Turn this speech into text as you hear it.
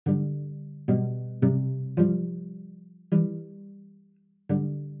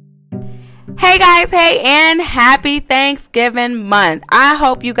Hey guys, hey, and happy Thanksgiving month. I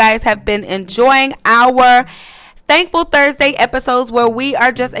hope you guys have been enjoying our Thankful Thursday episodes where we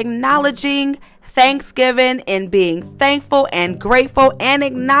are just acknowledging Thanksgiving and being thankful and grateful and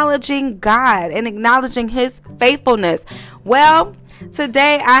acknowledging God and acknowledging His faithfulness. Well,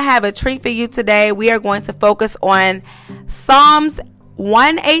 today I have a treat for you today. We are going to focus on Psalms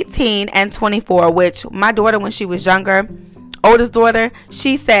 118 and 24, which my daughter, when she was younger, oldest daughter,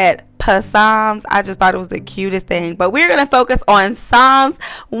 she said Psalms. I just thought it was the cutest thing. But we're going to focus on Psalms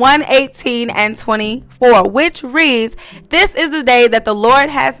 118 and 24, which reads, "This is the day that the Lord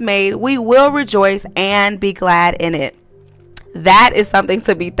has made. We will rejoice and be glad in it." That is something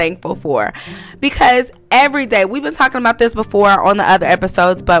to be thankful for, because every day, we've been talking about this before on the other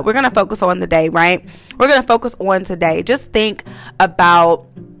episodes, but we're going to focus on the day, right? We're going to focus on today. Just think about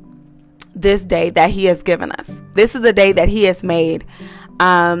this day that He has given us. This is the day that He has made.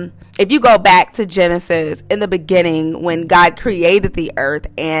 If you go back to Genesis, in the beginning, when God created the earth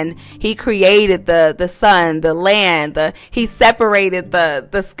and He created the sun, the land, He separated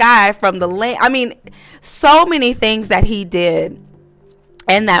the sky from the land. I mean, so many things that He did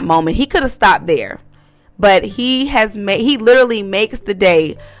in that moment. He could have stopped there, but He literally makes the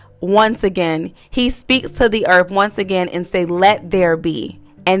day once again. He speaks to the earth once again and say, "Let there be,"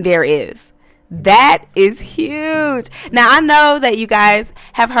 and there is. That is huge. Now, I know that you guys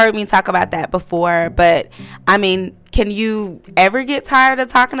have heard me talk about that before, but I mean, can you ever get tired of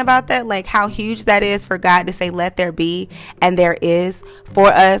talking about that? Like how huge that is for God to say, "Let there be," and there is for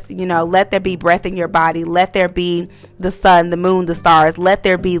us. You know, let there be breath in your body. Let there be the sun, the moon, the stars. Let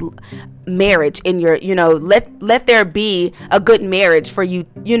there be marriage in your, let there be a good marriage for you,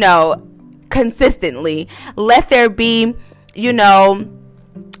 consistently. Let there be,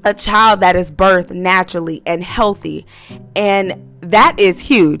 a child that is birthed naturally and healthy. And that is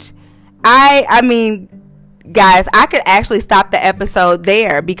huge. I mean, guys, I could actually stop the episode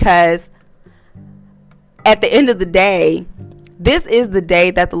there, because at the end of the day, this is the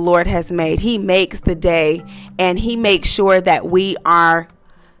day that the Lord has made. He makes the day, and He makes sure that we are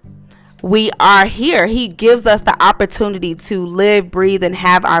here. He gives us the opportunity to live, breathe, and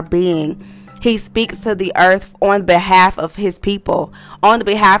have our being. He speaks to the earth on behalf of His people, on the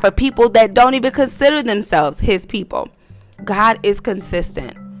behalf of people that don't even consider themselves His people. God is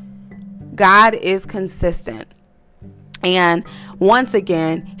consistent. God is consistent. And once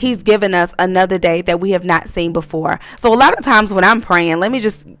again, He's given us another day that we have not seen before. So a lot of times when I'm praying, let me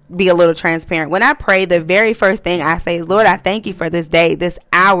just be a little transparent. When I pray, the very first thing I say is, "Lord, I thank You for this day, this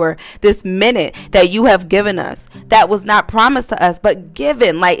hour, this minute that You have given us, that was not promised to us, but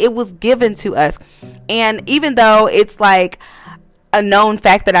given, like it was given to us." And even though it's like a known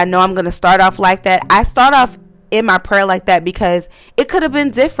fact that I know I'm going to start off like that, I start off in my prayer like that because it could have been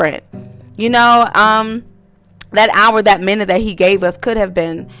different. That hour, that minute that He gave us could have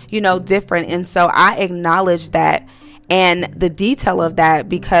been, different. And so I acknowledge that and the detail of that,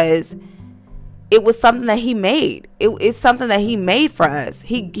 because it was something that He made. It's something that He made for us.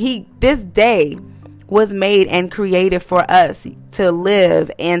 This day was made and created for us to live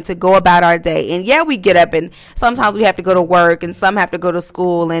and to go about our day. And yeah, we get up and sometimes we have to go to work and some have to go to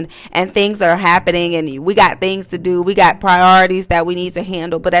school and things are happening and we got things to do. We got priorities that we need to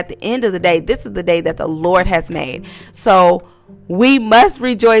handle. But at the end of the day, this is the day that the Lord has made. So we must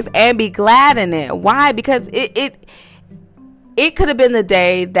rejoice and be glad in it. Why? Because it could have been the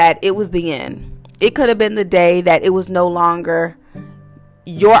day that it was the end. It could have been the day that it was no longer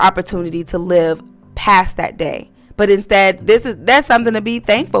your opportunity to live past that day. But instead, that's something to be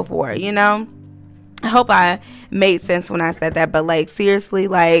thankful for, I hope I made sense when I said that. But like, seriously,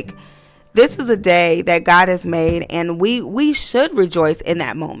 like, this is a day that God has made, and we should rejoice in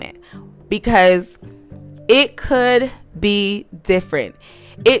that moment, because it could be different.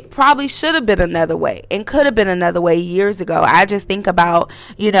 It probably should have been another way and could have been another way years ago. I just think about,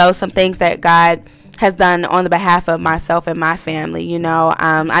 some things that God has done on the behalf of myself and my family.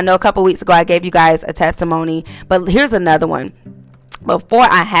 I know a couple weeks ago I gave you guys a testimony, but here's another one. Before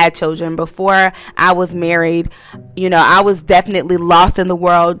I had children, before I was married, I was definitely lost in the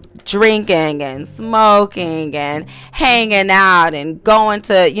world, drinking and smoking and hanging out and going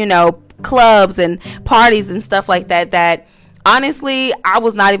to, clubs and parties and stuff like that honestly, I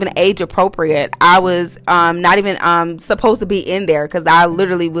was not even age appropriate. I was not even supposed to be in there, because I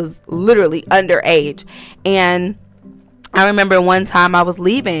was underage. And I remember one time I was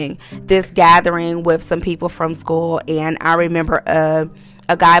leaving this gathering with some people from school, and I remember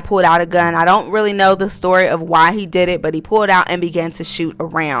a guy pulled out a gun. I don't really know the story of why he did it, but he pulled out and began to shoot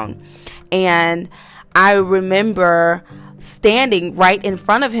around. And I remember standing right in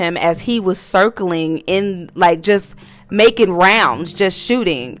front of him as he was circling in, like, just making rounds, just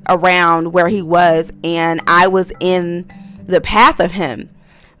shooting around where he was, and I was in the path of him.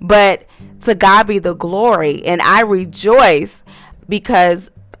 But to God be the glory, and I rejoice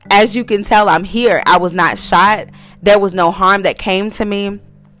because, as you can tell, I'm here. I was not shot. There was no harm that came to me.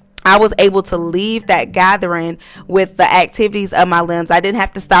 I was able to leave that gathering with the activities of my limbs. I didn't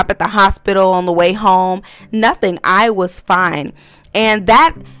have to stop at the hospital on the way home. Nothing. I was fine. And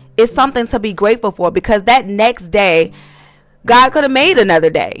that is something to be grateful for, because that next day, God could have made another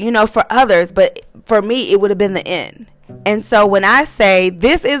day, for others. But for me, it would have been the end. And so when I say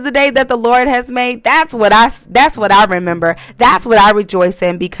this is the day that the Lord has made, that's what I remember. That's what I rejoice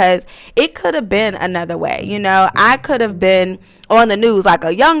in, because it could have been another way. I could have been on the news like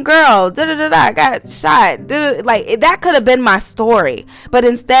a young girl, got shot. Like, that could have been my story. But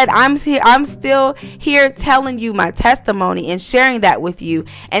instead, I'm still here telling you my testimony and sharing that with you,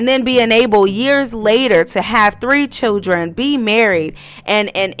 and then being able years later to have 3 children, be married, and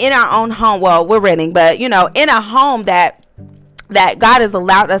in our own home. Well, we're renting, but in a home that God has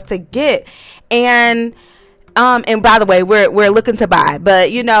allowed us to get. And by the way, we're looking to buy, but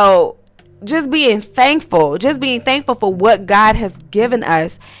just being thankful for what God has given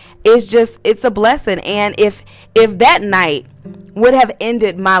us it's a blessing. And if that night would have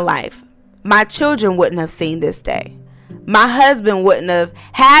ended my life, my children wouldn't have seen this day. My husband wouldn't have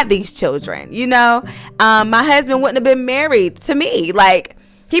had these children, my husband wouldn't have been married to me. Like,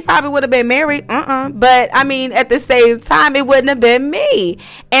 he probably would have been married, but I mean, at the same time, it wouldn't have been me.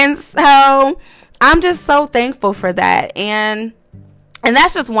 And so I'm just so thankful for that. And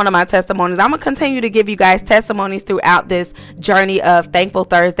that's just one of my testimonies. I'm going to continue to give you guys testimonies throughout this journey of Thankful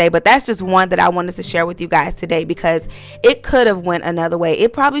Thursday, but that's just one that I wanted to share with you guys today, because it could have went another way.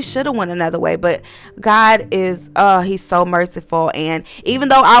 It probably should have went another way, but God is, he's so merciful. And even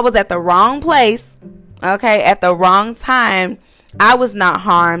though I was at the wrong place, at the wrong time, I was not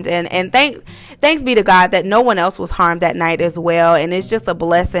harmed, and thanks be to God that no one else was harmed that night as well. And it's just a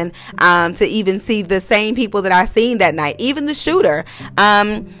blessing to even see the same people that I seen that night, even the shooter.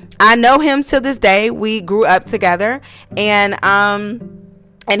 I know him to this day. We grew up together, and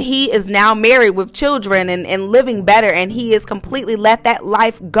he is now married with children and living better, and he has completely let that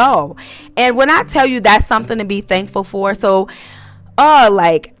life go. And when I tell you, that's something to be thankful for. So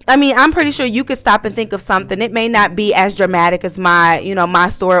I'm pretty sure you could stop and think of something. It may not be as dramatic as my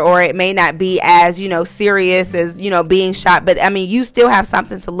story, or it may not be as, serious as, being shot. But you still have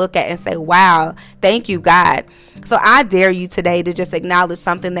something to look at and say, wow, thank you, God. So I dare you today to just acknowledge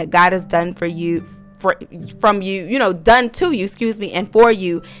something that God has done for you, done to you, and for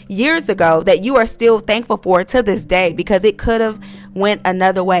you years ago, that you are still thankful for to this day, because it could have went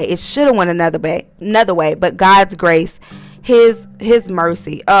another way. It should have went another way, but God's grace, his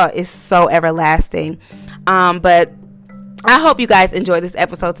mercy is so everlasting. But I hope you guys enjoyed this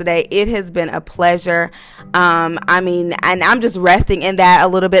episode today. It has been a pleasure. And I'm just resting in that a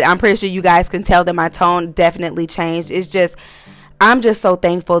little bit. I'm pretty sure you guys can tell that my tone definitely changed. I'm just so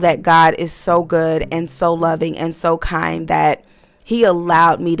thankful that God is so good and so loving and so kind that he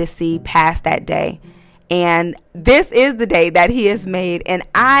allowed me to see past that day. And this is the day that he has made, and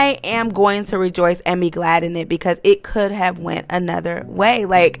I am going to rejoice and be glad in it, because it could have went another way.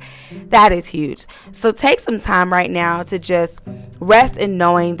 Like, that is huge. So take some time right now to just rest in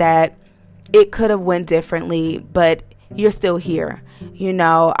knowing that it could have went differently, but you're still here.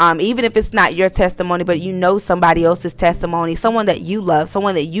 Even if it's not your testimony, but somebody else's testimony, someone that you love,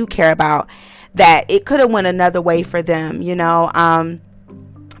 someone that you care about, that it could have went another way for them.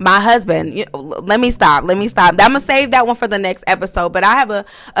 My husband, let me stop. I'm going to save that one for the next episode. But I have a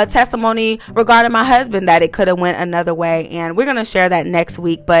testimony regarding my husband that it could have went another way. And we're going to share that next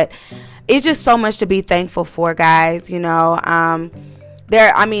week. But it's just so much to be thankful for, guys. When I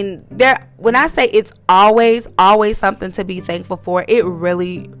say it's always something to be thankful for, it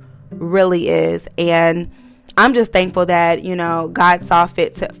really, really is. And I'm just thankful that, God saw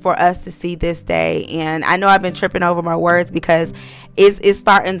fit for us to see this day. And I know I've been tripping over my words, because it's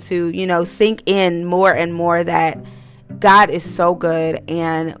starting to, sink in more and more that God is so good,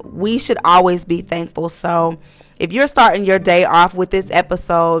 and we should always be thankful. So if you're starting your day off with this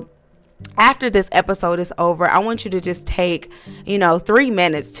episode, after this episode is over, I want you to just take, 3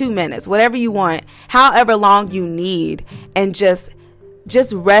 minutes, 2 minutes, whatever you want, however long you need, and just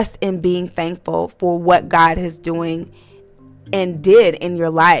rest in being thankful for what God is doing and did in your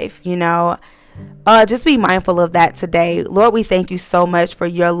life. Just be mindful of that today. Lord, we thank you so much for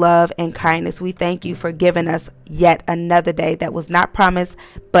your love and kindness. We thank you for giving us yet another day that was not promised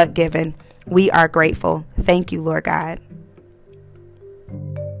but given. We are grateful. Thank you, Lord God.